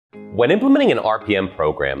When implementing an RPM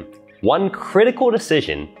program, one critical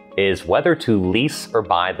decision is whether to lease or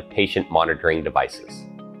buy the patient monitoring devices.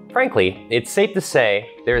 Frankly, it's safe to say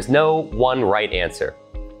there is no one right answer.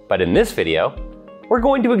 But in this video, we're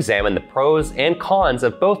going to examine the pros and cons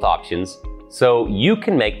of both options so you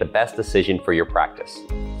can make the best decision for your practice.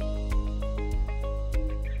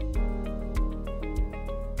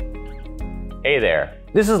 Hey there,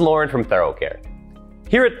 this is Lauren from ThoroughCare.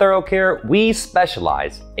 Here at ThoroughCare, we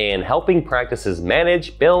specialize in helping practices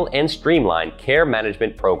manage, bill, and streamline care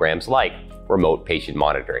management programs like remote patient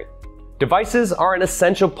monitoring. Devices are an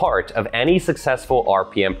essential part of any successful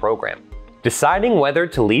RPM program. Deciding whether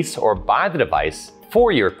to lease or buy the device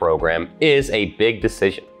for your program is a big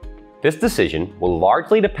decision. This decision will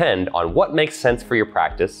largely depend on what makes sense for your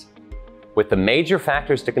practice, with the major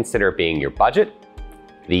factors to consider being your budget,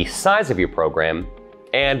 the size of your program,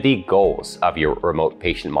 and the goals of your remote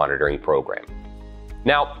patient monitoring program.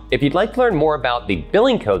 Now, if you'd like to learn more about the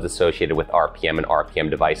billing codes associated with RPM and RPM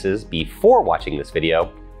devices before watching this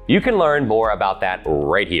video, you can learn more about that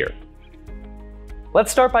right here.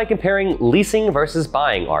 Let's start by comparing leasing versus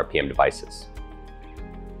buying RPM devices.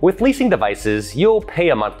 With leasing devices, you'll pay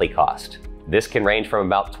a monthly cost. This can range from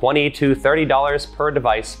about $20 to $30 per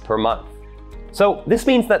device per month. So this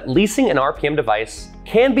means that leasing an RPM device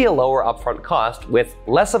can be a lower upfront cost with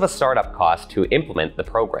less of a startup cost to implement the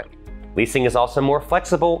program. Leasing is also more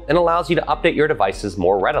flexible and allows you to update your devices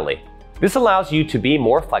more readily. This allows you to be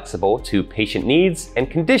more flexible to patient needs and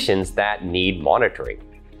conditions that need monitoring.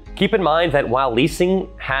 Keep in mind that while leasing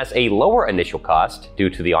has a lower initial cost due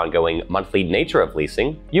to the ongoing monthly nature of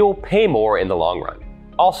leasing, you'll pay more in the long run.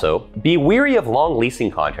 Also, be wary of long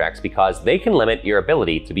leasing contracts because they can limit your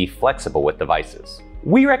ability to be flexible with devices.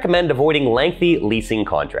 We recommend avoiding lengthy leasing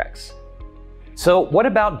contracts. So what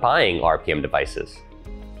about buying RPM devices?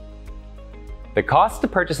 The cost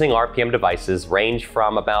of purchasing RPM devices range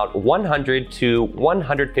from about $100 to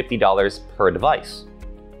 $150 per device.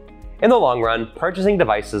 In the long run, purchasing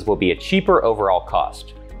devices will be a cheaper overall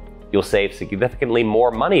cost. You'll save significantly more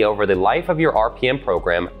money over the life of your RPM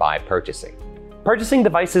program by purchasing. Purchasing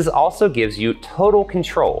devices also gives you total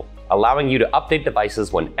control, allowing you to update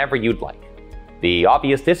devices whenever you'd like. The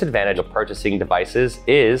obvious disadvantage of purchasing devices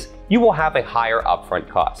is you will have a higher upfront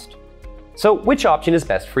cost. So which option is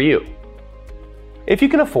best for you? If you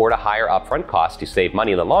can afford a higher upfront cost to save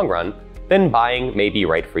money in the long run, then buying may be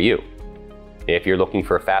right for you. If you're looking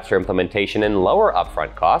for faster implementation and lower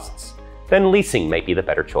upfront costs, then leasing may be the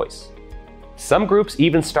better choice. Some groups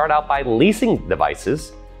even start out by leasing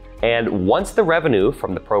devices, and once the revenue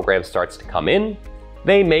from the program starts to come in,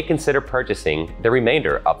 they may consider purchasing the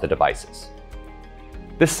remainder of the devices.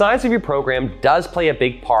 The size of your program does play a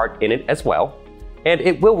big part in it as well, and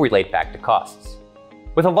it will relate back to costs.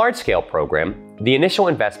 With a large-scale program, the initial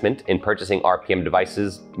investment in purchasing RPM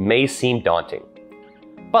devices may seem daunting.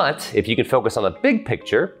 But if you can focus on the big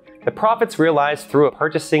picture, the profits realized through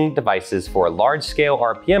purchasing devices for a large-scale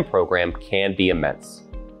RPM program can be immense.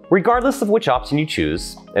 Regardless of which option you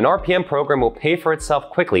choose, an RPM program will pay for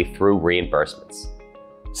itself quickly through reimbursements.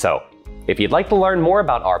 So, if you'd like to learn more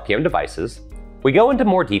about RPM devices, we go into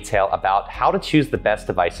more detail about how to choose the best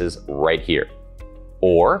devices right here.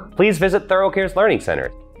 Or please visit ThoroughCare's Learning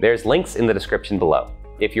Center. There's links in the description below.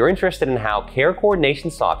 If you're interested in how care coordination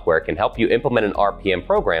software can help you implement an RPM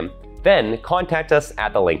program, then contact us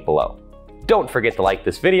at the link below. Don't forget to like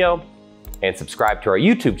this video and subscribe to our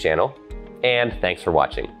YouTube channel, and thanks for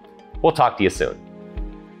watching. We'll talk to you soon.